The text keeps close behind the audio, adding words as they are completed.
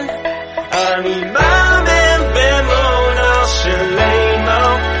אני מאמין באמונה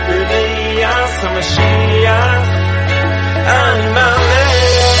שלנו בביאת המשיח. אני מאמין,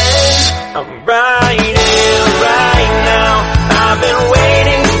 I'm right here, right now. I've been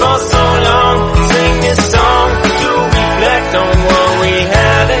waiting for so long. Sing this song to reflect on what we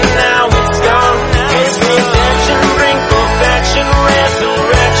had and now it's gone. It's redemption, bring perfection,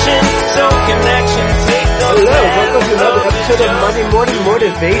 resurrection, so connection, take the Hello, welcome to another episode of Monday Morning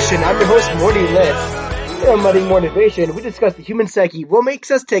Motivation. I'm your host, Morty Litz. Here on Monday Motivation, we discuss the human psyche, what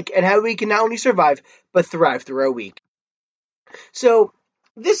makes us tick, and how we can not only survive, but thrive through our week. So,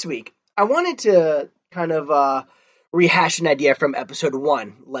 this week, I wanted to kind of rehash an idea from episode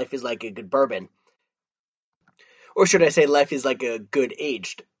 1, Life is like a good bourbon. Or should I say, life is like a good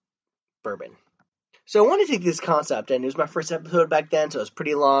aged bourbon. So I want to take this concept, and it was my first episode back then, so it was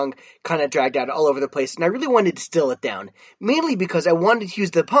pretty long, kind of dragged out all over the place, and I really wanted to distill it down, mainly because I wanted to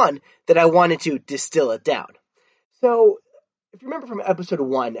use the pun that I wanted to distill it down. So, if you remember from episode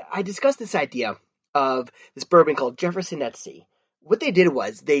 1, I discussed this idea of this bourbon called Jefferson at Sea. What they did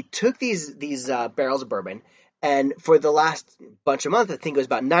was, they took these barrels of bourbon, and for the last bunch of months, I think it was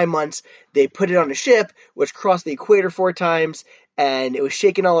about 9 months, they put it on a ship, which crossed the equator 4 times, and it was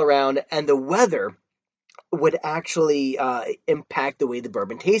shaking all around, and the weather would actually impact the way the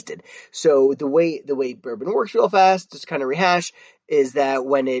bourbon tasted. So the way bourbon works real fast, just kind of rehash, is that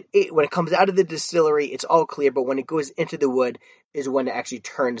when it comes out of the distillery, it's all clear, but when it goes into the wood is when it actually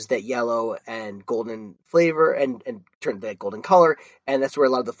turns that yellow and golden flavor and turns that golden color, and that's where a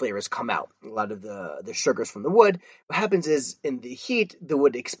lot of the flavors come out. A lot of the sugars from the wood. What happens is in the heat, the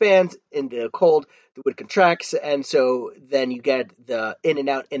wood expands, in the cold, the wood contracts, and so then you get the in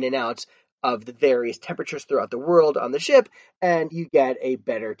and out of the various temperatures throughout the world on the ship, and you get a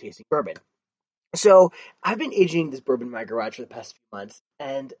better tasting bourbon. So I've been aging this bourbon in my garage for the past few months,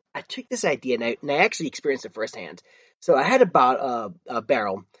 and I took this idea, and I actually experienced it firsthand. So I had about a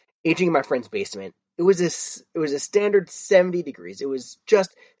barrel aging in my friend's basement. It was a standard 70 degrees. It was just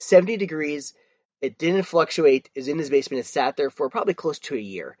 70 degrees. It didn't fluctuate. It was in his basement. It sat there for probably close to a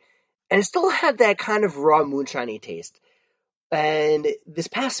year. And it still had that kind of raw moonshiny taste. And this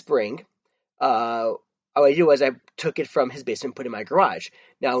past spring, what I did was I took it from his basement and put it in my garage.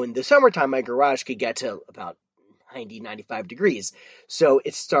 Now, in the summertime, my garage could get to about 90, 95 degrees. So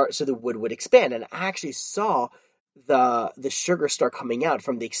the wood would expand. And I actually saw the sugar start coming out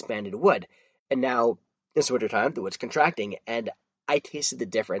from the expanded wood. And now, this wintertime, the wood's contracting. And I tasted the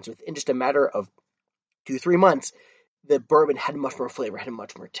difference. Within just a matter of 2-3 months, the bourbon had much more flavor, had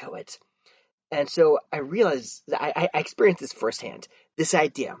much more to it. And so I realized that I experienced this firsthand. This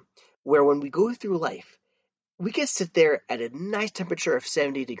idea where when we go through life, we can sit there at a nice temperature of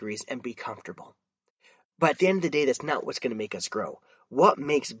 70 degrees and be comfortable. But at the end of the day, that's not what's going to make us grow. What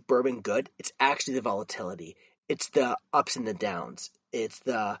makes bourbon good? It's actually the volatility. It's the ups and the downs. It's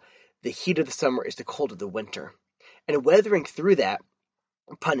the heat of the summer. It's the cold of the winter. And weathering through that,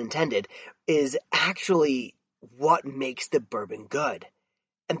 pun intended, is actually what makes the bourbon good.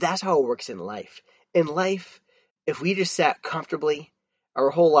 And that's how it works in life. In life, if we just sat comfortably our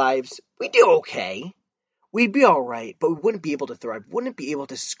whole lives, we'd do okay. We'd be all right, but we wouldn't be able to thrive. We wouldn't be able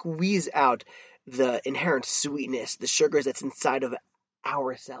to squeeze out the inherent sweetness, the sugars that's inside of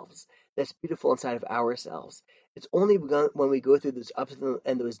ourselves, that's beautiful inside of ourselves. It's only when we go through those ups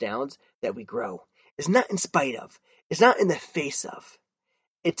and those downs that we grow. It's not in spite of. It's not in the face of.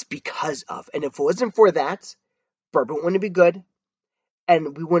 It's because of. And if it wasn't for that, bourbon wouldn't be good,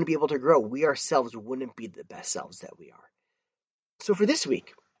 and we wouldn't be able to grow. We ourselves wouldn't be the best selves that we are. So for this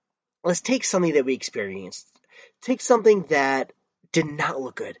week, let's take something that we experienced. Take something that did not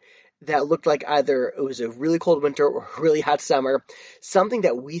look good, that looked like either it was a really cold winter or a really hot summer, something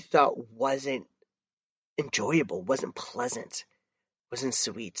that we thought wasn't enjoyable, wasn't pleasant, wasn't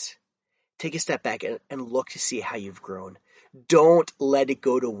sweet. Take a step back and look to see how you've grown. Don't let it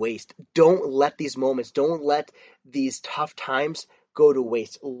go to waste. Don't let these moments, don't let these tough times go to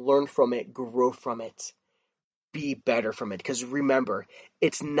waste. Learn from it, grow from it. Be better from it. Because remember,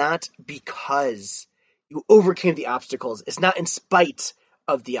 it's not because you overcame the obstacles. It's not in spite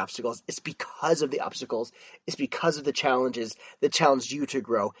of the obstacles. It's because of the obstacles. It's because of the challenges that challenged you to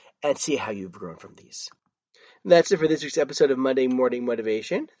grow, and see how you've grown from these. That's it for this week's episode of Monday Morning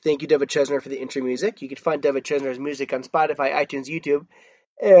Motivation. Thank you, David Chesner, for the intro music. You can find David Chesner's music on Spotify, iTunes, YouTube.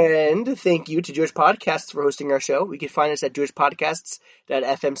 And thank you to Jewish Podcasts for hosting our show. You can find us at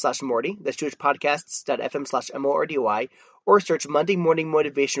jewishpodcasts.fm/Morty. That's jewishpodcasts.fm/MORDY. Or search Monday Morning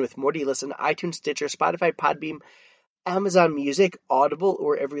Motivation with Morty Listen on iTunes, Stitcher, Spotify, Podbeam, Amazon Music, Audible,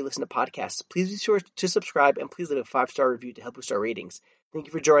 or wherever you listen to podcasts. Please be sure to subscribe, and please leave a 5-star review to help boost our ratings. Thank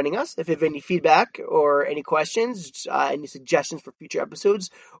you for joining us. If you have any feedback or any questions, any suggestions for future episodes,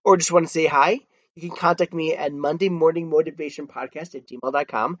 or just want to say hi, you can contact me at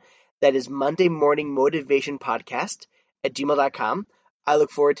mondaymorningmotivationpodcast@gmail.com. That is mondaymorningmotivationpodcast@gmail.com. I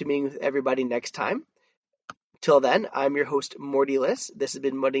look forward to meeting with everybody next time. Till then, I'm your host, Morty Liss. This has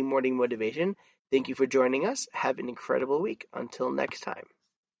been Monday Morning Motivation. Thank you for joining us. Have an incredible week. Until next time.